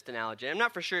with the mist analogy. I'm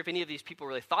not for sure if any of these people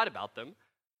really thought about them,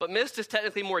 but mist is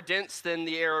technically more dense than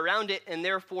the air around it, and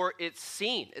therefore it's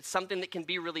seen. It's something that can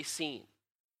be really seen.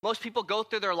 Most people go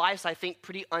through their lives, I think,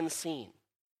 pretty unseen.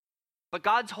 But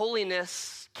God's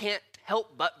holiness can't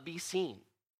help but be seen.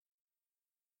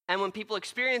 And when people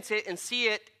experience it and see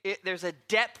it, there's a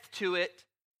depth to it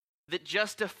that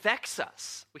just affects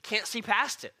us. We can't see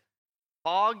past it.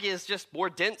 Fog is just more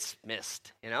dense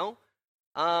mist, you know?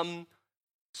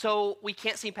 So we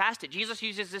can't see past it. Jesus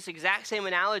uses this exact same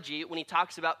analogy when he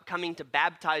talks about coming to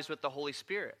baptize with the Holy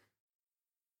Spirit.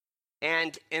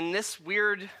 And in this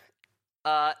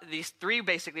these three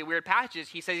basically weird passages,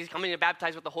 he says he's coming to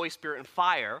baptize with the Holy Spirit and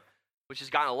fire, which has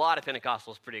gotten a lot of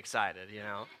Pentecostals pretty excited, you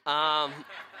know?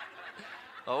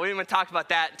 Well, we haven't talked about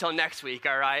that until next week,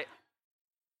 all right?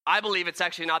 I believe it's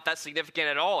actually not that significant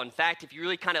at all. In fact, if you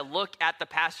really kind of look at the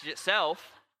passage itself,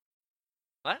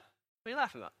 what? What are you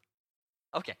laughing about?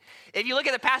 Okay. If you look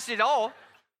at the passage at all,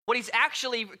 what he's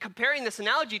actually comparing this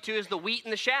analogy to is the wheat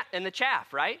and the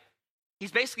chaff, right?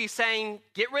 He's basically saying,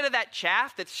 get rid of that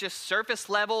chaff that's just surface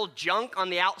level junk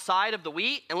on the outside of the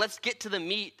wheat, and let's get to the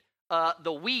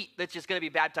wheat that's just going to be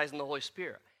baptized in the Holy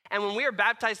Spirit. And when we are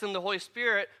baptized in the Holy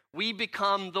Spirit, we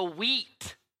become the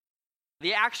wheat,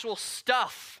 the actual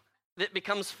stuff that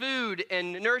becomes food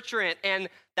and nurturant, and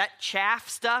that chaff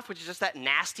stuff, which is just that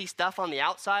nasty stuff on the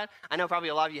outside. I know probably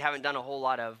a lot of you haven't done a whole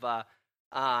lot of,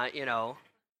 I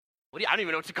don't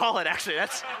even know what to call it, actually.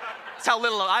 That's how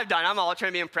little I've done. I'm all trying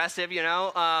to be impressive, you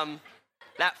know.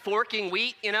 That forking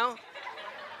wheat, you know.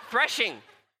 Threshing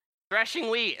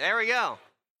wheat. There we go.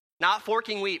 Not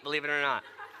forking wheat, believe it or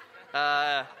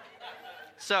not.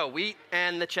 So, wheat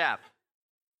and the chaff.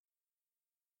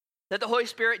 That the Holy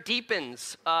Spirit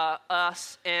deepens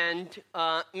us and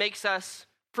makes us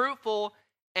fruitful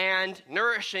and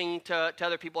nourishing to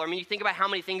other people. I mean, you think about how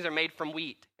many things are made from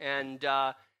wheat and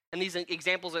these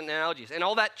examples and analogies. And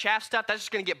all that chaff stuff, that's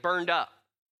just going to get burned up.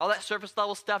 All that surface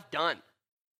level stuff, done.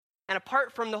 And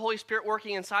apart from the Holy Spirit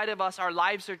working inside of us, our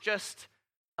lives are just,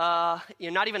 not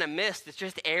even a mist. It's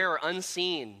just air,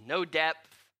 unseen, no depth.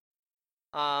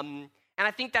 And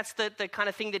I think that's the kind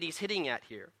of thing that he's hitting at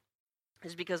here,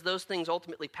 is because those things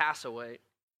ultimately pass away.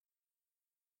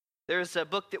 There's a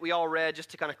book that we all read,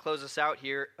 just to kind of close us out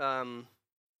here.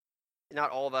 Not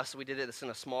all of us, we did this in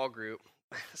a small group.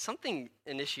 Something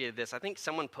initiated this. I think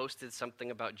someone posted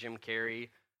something about Jim Carrey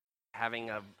having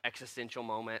an existential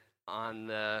moment on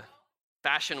the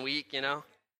Fashion Week, you know?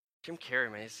 Jim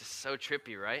Carrey, man, he's just so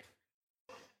trippy, right?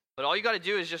 But all you got to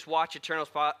do is just watch Eternal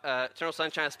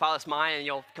Sunshine of the Spotless Mind, and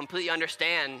you'll completely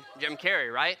understand Jim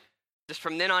Carrey, right? Just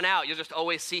from then on out, you'll just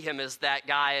always see him as that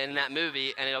guy in that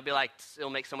movie, and it'll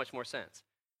make so much more sense.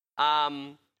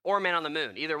 Or Man on the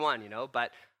Moon, either one, you know.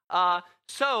 But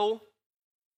so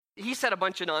he said a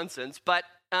bunch of nonsense, but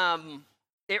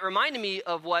it reminded me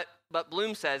of what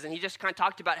Bloom says, and he just kind of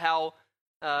talked about how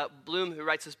Bloom, who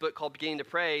writes this book called Beginning to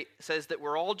Pray, says that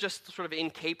we're all just sort of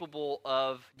incapable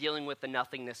of dealing with the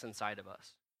nothingness inside of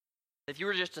us. If you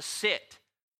were just to sit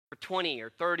for 20 or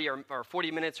 30 or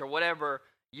 40 minutes or whatever,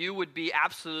 you would be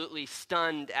absolutely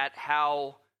stunned at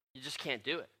how you just can't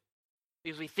do it.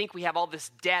 Because we think we have all this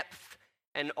depth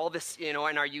and all this, you know,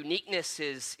 and our uniqueness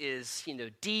is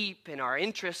deep, and our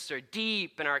interests are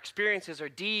deep, and our experiences are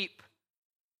deep.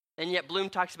 And yet Bloom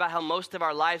talks about how most of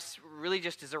our lives really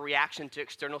just is a reaction to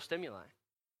external stimuli.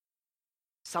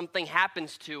 Something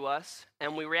happens to us,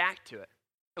 and we react to it.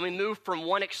 And we move from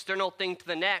one external thing to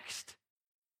the next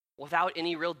without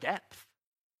any real depth.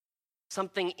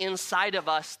 Something inside of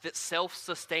us that's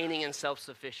self-sustaining and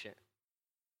self-sufficient.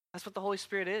 That's what the Holy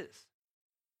Spirit is.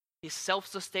 He's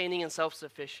self-sustaining and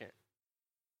self-sufficient.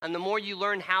 And the more you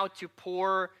learn how to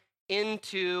pour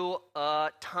into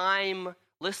time,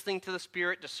 listening to the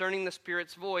Spirit, discerning the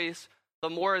Spirit's voice, the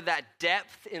more that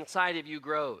depth inside of you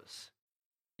grows.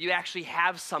 You actually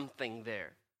have something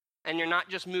there. And you're not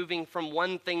just moving from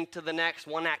one thing to the next,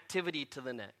 one activity to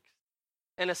the next.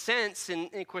 In a sense,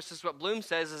 and of course this is what Bloom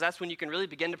says, is that's when you can really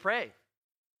begin to pray.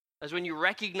 That's when you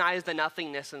recognize the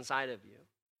nothingness inside of you.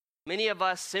 Many of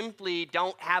us simply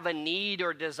don't have a need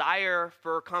or desire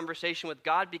for a conversation with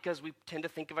God because we tend to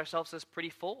think of ourselves as pretty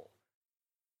full.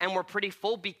 And we're pretty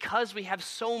full because we have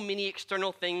so many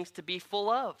external things to be full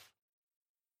of.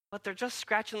 But they're just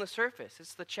scratching the surface.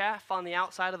 It's the chaff on the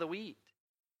outside of the wheat.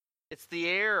 It's the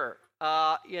air,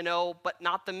 but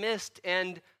not the mist.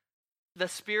 And the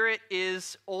Spirit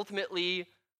is ultimately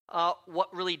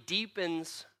what really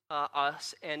deepens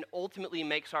us and ultimately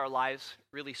makes our lives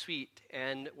really sweet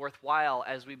and worthwhile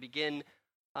as we begin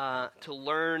to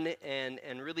learn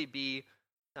and really be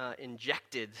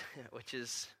injected, which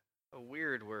is a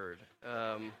weird word,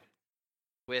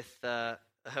 with the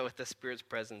Spirit's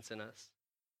presence in us.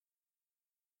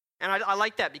 And I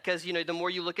like that because, the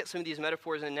more you look at some of these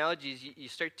metaphors and analogies, you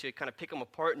start to kind of pick them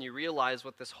apart and you realize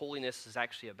what this holiness is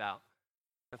actually about.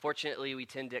 Unfortunately, we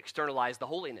tend to externalize the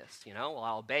holiness, well,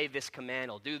 I'll obey this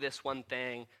command, I'll do this one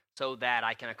thing so that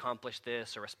I can accomplish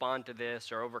this or respond to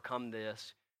this or overcome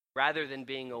this, rather than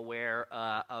being aware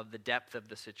of the depth of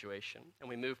the situation. And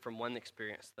we move from one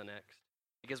experience to the next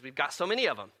because we've got so many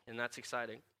of them, and that's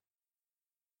exciting.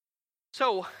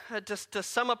 So just to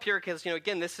sum up here, because,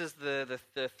 again, this is the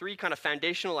three kind of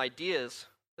foundational ideas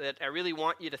that I really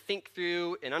want you to think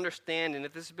through and understand. And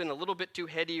if this has been a little bit too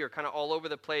heady or kind of all over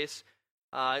the place,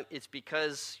 it's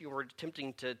because you were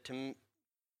attempting to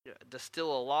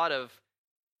distill a lot of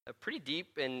pretty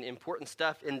deep and important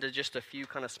stuff into just a few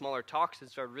kind of smaller talks. And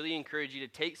so I really encourage you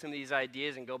to take some of these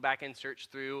ideas and go back and search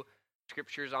through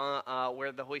scriptures on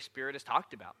where the Holy Spirit is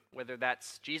talked about, whether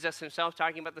that's Jesus himself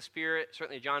talking about the Spirit.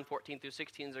 Certainly John 14 through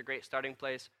 16 is a great starting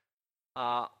place,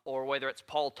 or whether it's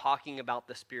Paul talking about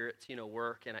the Spirit's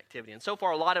work and activity. And so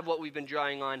far, a lot of what we've been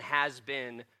drawing on has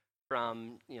been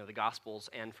from the Gospels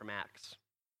and from Acts.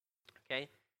 Okay,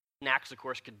 and Acts, of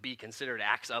course, could be considered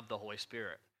acts of the Holy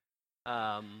Spirit.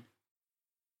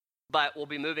 But we'll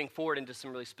be moving forward into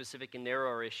some really specific and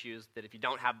narrower issues that if you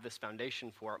don't have this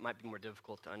foundation for, it might be more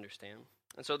difficult to understand.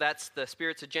 And so that's the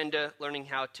Spirit's agenda, learning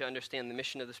how to understand the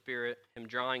mission of the Spirit, him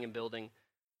drawing and building,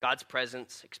 God's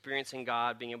presence, experiencing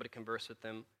God, being able to converse with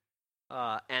them.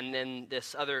 And then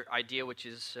this other idea, which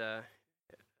is the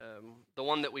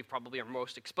one that we probably are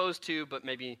most exposed to, but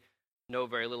maybe know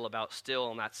very little about still,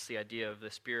 and that's the idea of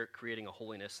the Spirit creating a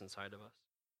holiness inside of us.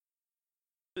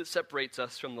 It separates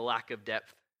us from the lack of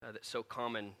depth that's so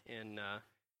common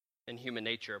in human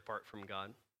nature apart from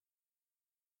God.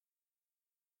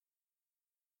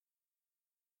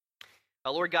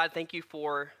 Lord God, thank you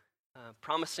for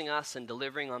promising us and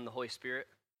delivering on the Holy Spirit.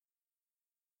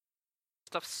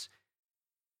 Stuff's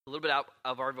a little bit out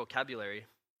of our vocabulary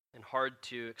and hard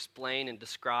to explain and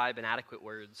describe in adequate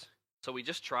words. So we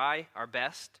just try our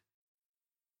best,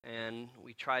 and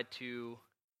we try to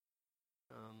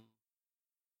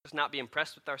just not be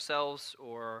impressed with ourselves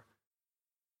or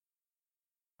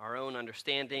our own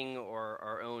understanding or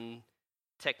our own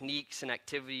techniques and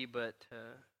activity, but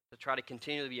to try to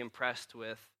continually be impressed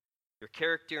with your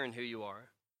character and who you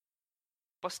are.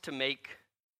 Help us to make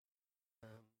the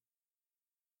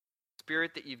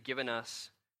Spirit that you've given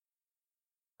us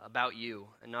about you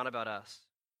and not about us,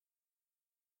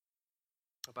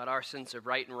 about our sense of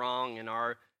right and wrong and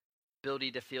our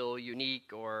ability to feel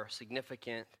unique or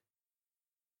significant.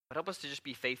 But help us to just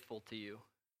be faithful to you.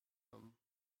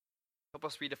 Help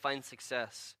us redefine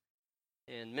success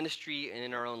in ministry and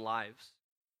in our own lives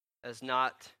as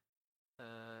not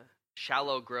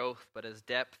shallow growth, but as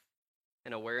depth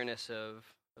and awareness of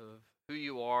who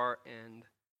you are and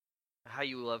how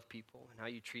you love people and how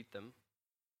you treat them.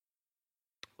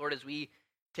 Lord, as we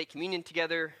take communion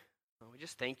together, we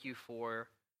just thank you for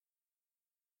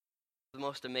the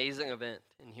most amazing event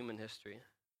in human history.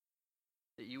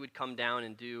 That you would come down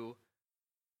and do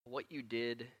what you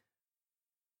did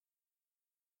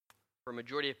for a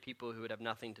majority of people who would have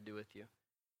nothing to do with you.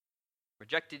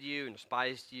 Rejected you and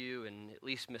despised you and at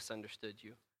least misunderstood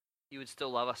you. You would still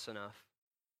love us enough.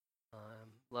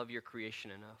 Love your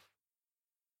creation enough.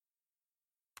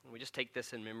 And we just take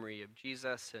this in memory of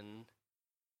Jesus and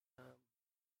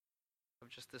of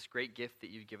just this great gift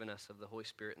that you've given us of the Holy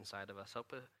Spirit inside of us.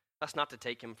 Help us not to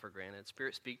take him for granted.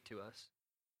 Spirit, speak to us.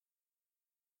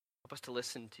 Help us to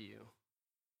listen to you,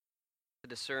 to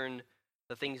discern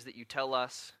the things that you tell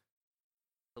us,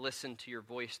 to listen to your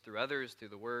voice through others, through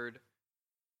the word,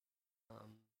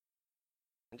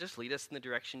 and just lead us in the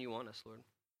direction you want us, Lord.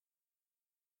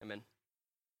 Amen.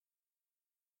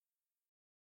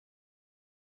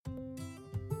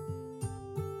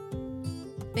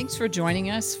 Thanks for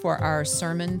joining us for our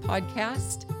sermon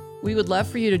podcast. We would love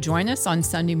for you to join us on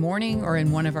Sunday morning or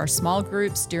in one of our small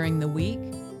groups during the week.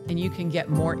 And you can get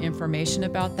more information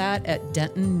about that at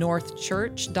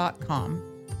dentonnorthchurch.com.